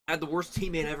I had the worst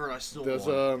teammate ever, and I still There's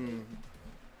won.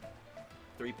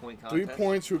 3-point contest. 3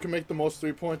 points. Who can make the most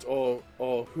 3 points, or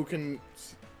who can?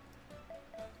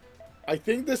 I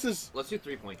think this is. Let's do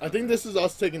 3-point. I think this is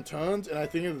us taking turns, and I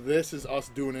think this is us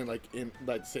doing it like in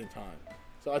like the same time.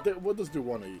 So I think we'll just do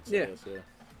one of each. Yeah. I guess, yeah.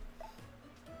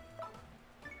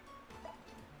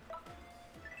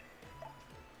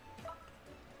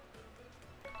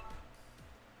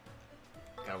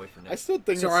 Gotta wait for I Nick. still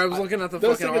think. Sorry, I was looking at the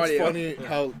fucking think audio. It's funny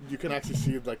how you can actually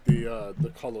see like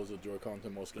the colors of Joy-Cons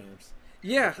in most games.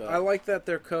 Yeah, Like I like that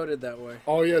they're coded that way.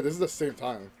 Oh yeah, this is the same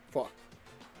time. Fuck.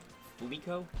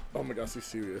 Fumiko? Oh my gosh, he's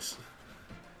serious.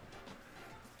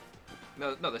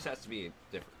 No, this has to be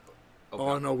different.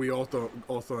 Oh no, we all throw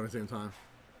at the same time.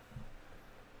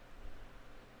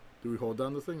 Do we hold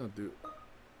down the thing or do?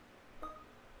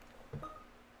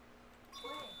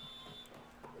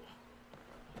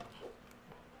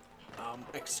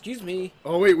 Excuse me.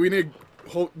 Oh wait, we need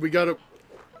hold. We gotta.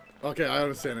 Okay, I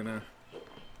understand it now.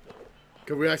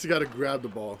 Cause we actually gotta grab the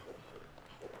ball.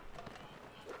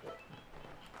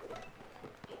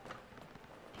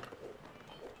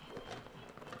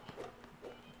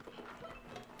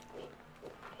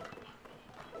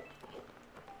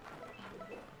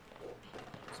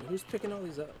 So who's picking all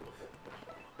these up?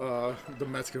 The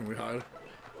Mexican we hired.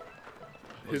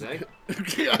 Jose?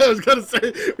 I was gonna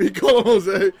say we call him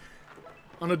Jose.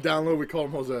 On the download, we call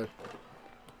him Jose.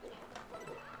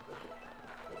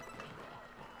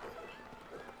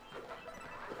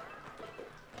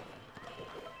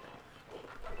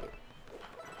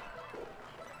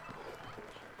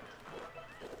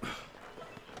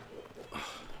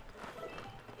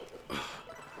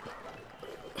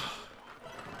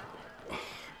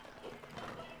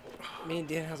 Me and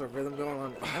Dan has a rhythm going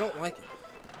on. I don't like it.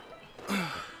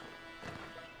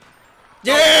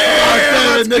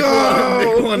 Yeah, Nick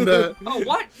won that. Oh,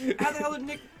 what? How the hell did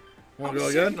Nick... Wanna go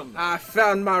I'm again? saving him. I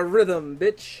found my rhythm,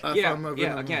 bitch. I Yeah, found my yeah,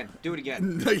 rhythm. again. Do it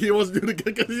again. He wants to do it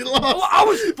again because he lost. Oh, I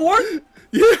was fourth?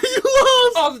 Yeah, you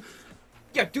lost. Oh,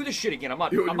 yeah, do this shit again. I'm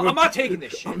not taking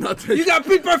this shit. I'm not taking. You got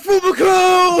beat by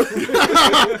Fumiko!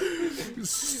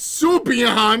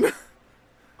 Supion.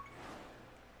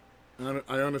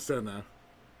 I understand now.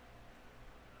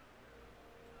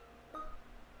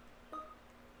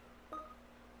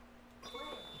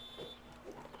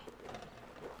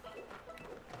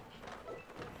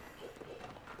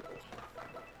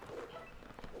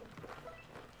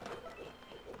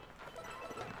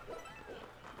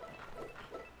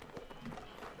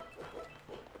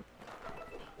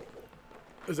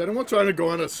 Is anyone trying to go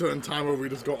on a certain time where we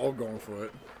just go all going for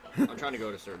it? I'm trying to go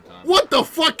at a certain time. What the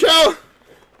fuck, Cal?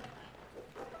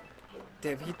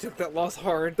 Damn, he took that loss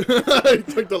hard. He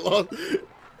took the loss.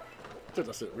 Took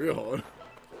that shit real hard.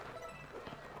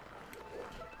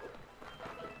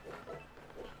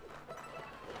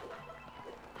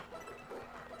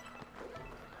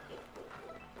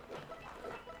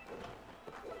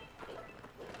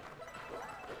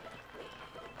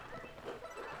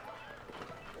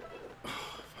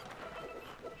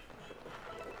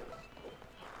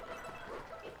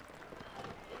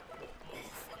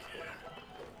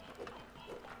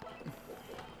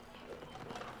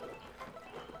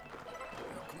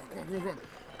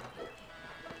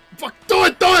 Fuck, do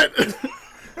it!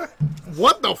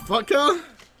 What the fuck, Cal?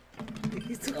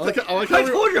 I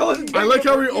told you I wasn't I like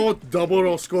how we all doubled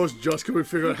our scores just because we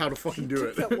figured out how to fucking do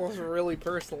it. That was really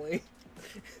personally.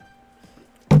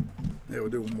 Yeah, we'll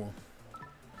do one more.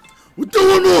 We'll do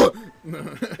one more!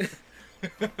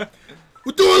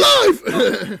 We'll do it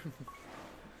live!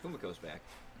 Fumiko's back.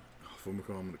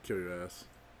 Fumiko, I'm gonna kill your ass.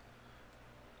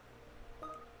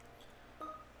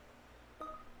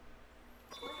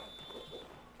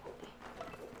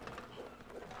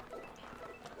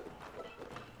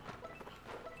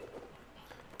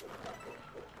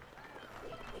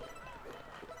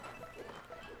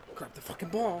 Grab the fucking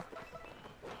ball.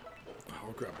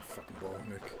 I'll grab a fucking ball,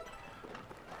 Nick.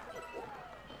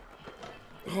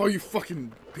 Oh, you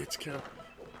fucking bitch, Cal.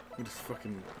 With this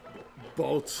fucking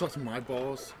ball touching my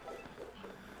balls.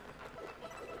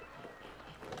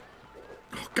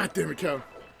 Oh, god damn it, Cal.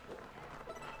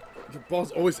 Your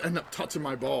balls always end up touching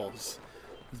my balls.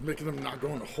 It's making them not go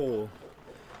in the hole.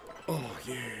 Oh,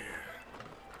 yeah.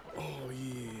 Oh,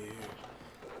 yeah.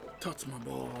 Touch my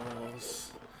balls.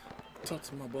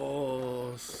 Touch my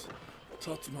balls.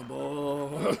 Touch my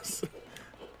balls.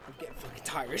 I'm getting fucking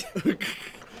tired.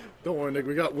 Don't worry, Nick.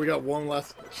 We got one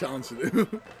last challenge to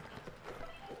do.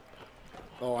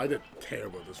 Oh, I did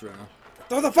terrible this round.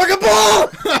 Throw the fucking ball!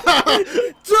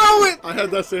 Throw it! I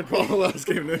had that same problem last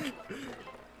game, Nick.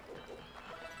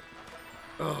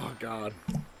 Oh God.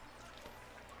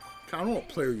 I don't want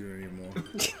to play with you anymore.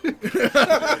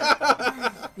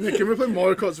 Nick, can we play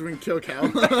Mario Kart so we can kill Cal?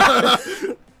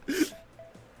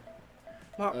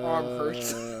 My arm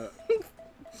hurts.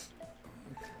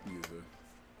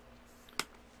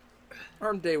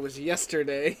 Arm day was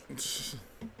yesterday.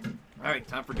 Alright,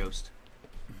 time for Ghost.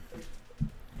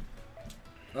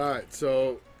 Alright,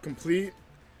 so complete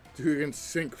who can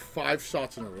sink 5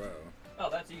 shots in a row. Oh,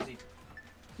 that's easy.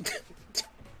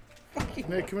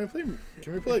 Nick, can we play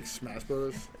like Smash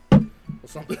Bros? Or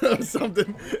something or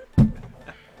something?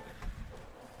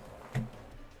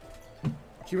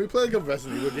 Can we play like a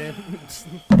Resident Evil game?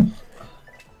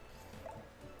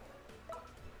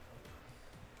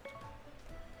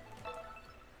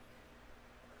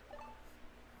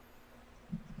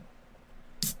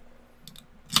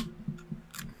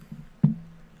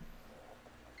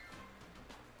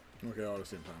 Okay, all at the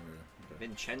same time, yeah. Okay.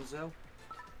 Vincenzo?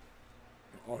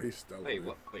 Oh, he's stubborn. Wait,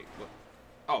 what? Wait, what?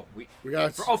 Oh, we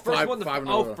got first five one to in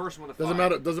a oh, row. first one to Doesn't 5.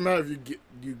 matter. Doesn't matter if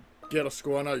you get a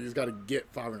score or not. You just got to get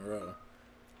 5 in a row.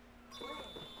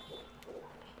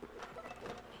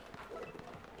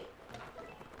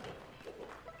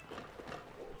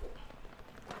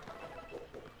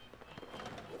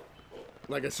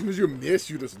 Like as soon as you miss,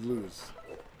 you just lose.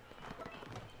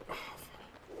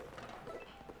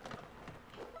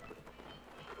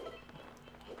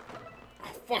 Oh,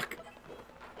 fuck.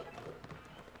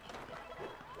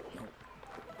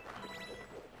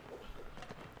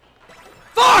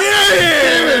 Fuck!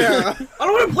 Yeah! I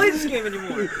don't want to play this game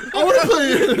anymore. I want to play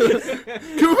it.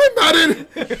 Can we play Madden?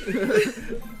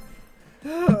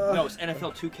 No, it's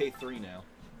NFL 2K3 now.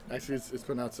 Actually, it's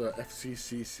pronounced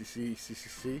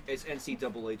FCCCCCCC. It's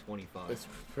NCAA 25. It's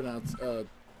pronounced Mike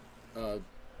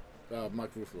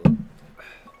Ruffalo.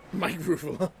 Mike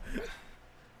Ruffalo.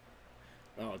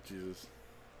 Oh Jesus!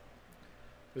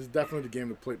 This is definitely the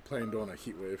game to playing during a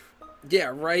heat wave.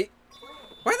 Yeah, right?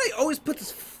 Why do they always put this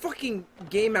fucking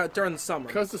game out during the summer?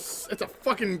 Because it's a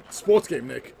fucking sports game,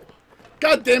 Nick.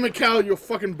 God damn it, Cal! You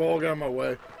fucking ball got in my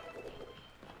way.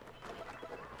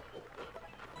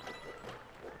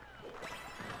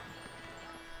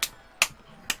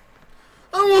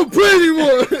 I don't want to play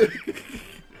anymore!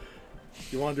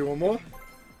 You want to do one more?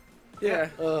 Yeah.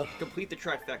 Complete the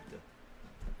trifecta.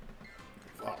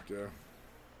 Fuck, yeah.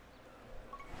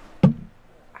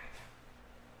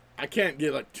 I can't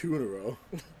get like 2 in a row.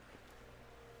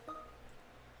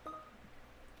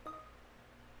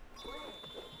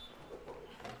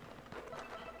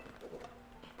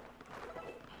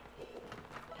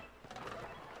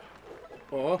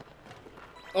 Oh.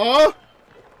 Oh!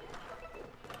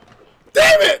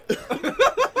 Damn it!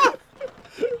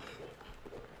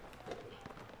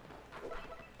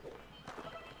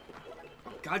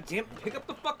 God damn, pick up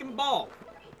the fucking ball.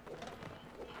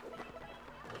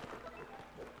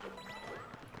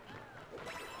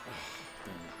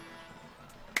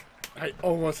 I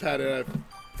almost had it.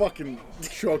 I fucking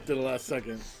choked it the last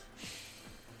second.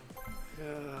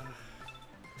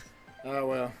 Oh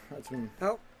well, that's been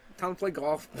Oh, time to play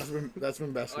golf. that's been Oh yeah,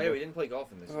 basketball. we didn't play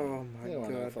golf in this. Oh my Yeah, why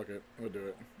not? god. Fuck it, we'll do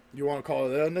it. You want to call it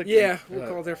there, Nick? Yeah, we'll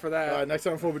Alright. call there for that. Alright, next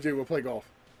time for G, we'll play golf.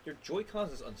 Your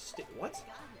Joy-Cons is unstable. What?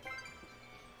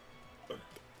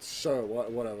 Sure,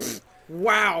 whatever.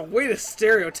 Wow, way to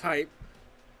stereotype.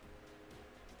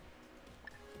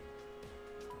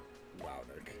 Wow,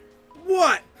 Nick.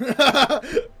 What?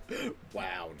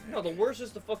 Wow, Nick. No, the worst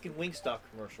is the fucking Wingstop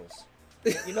commercials.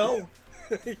 You know?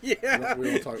 Yeah.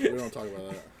 We don't talk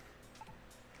about that.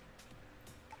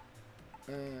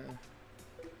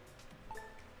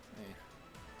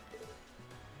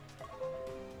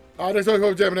 Alright, next time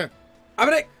for Gemini. I'm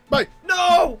gonna. Bye.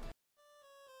 No!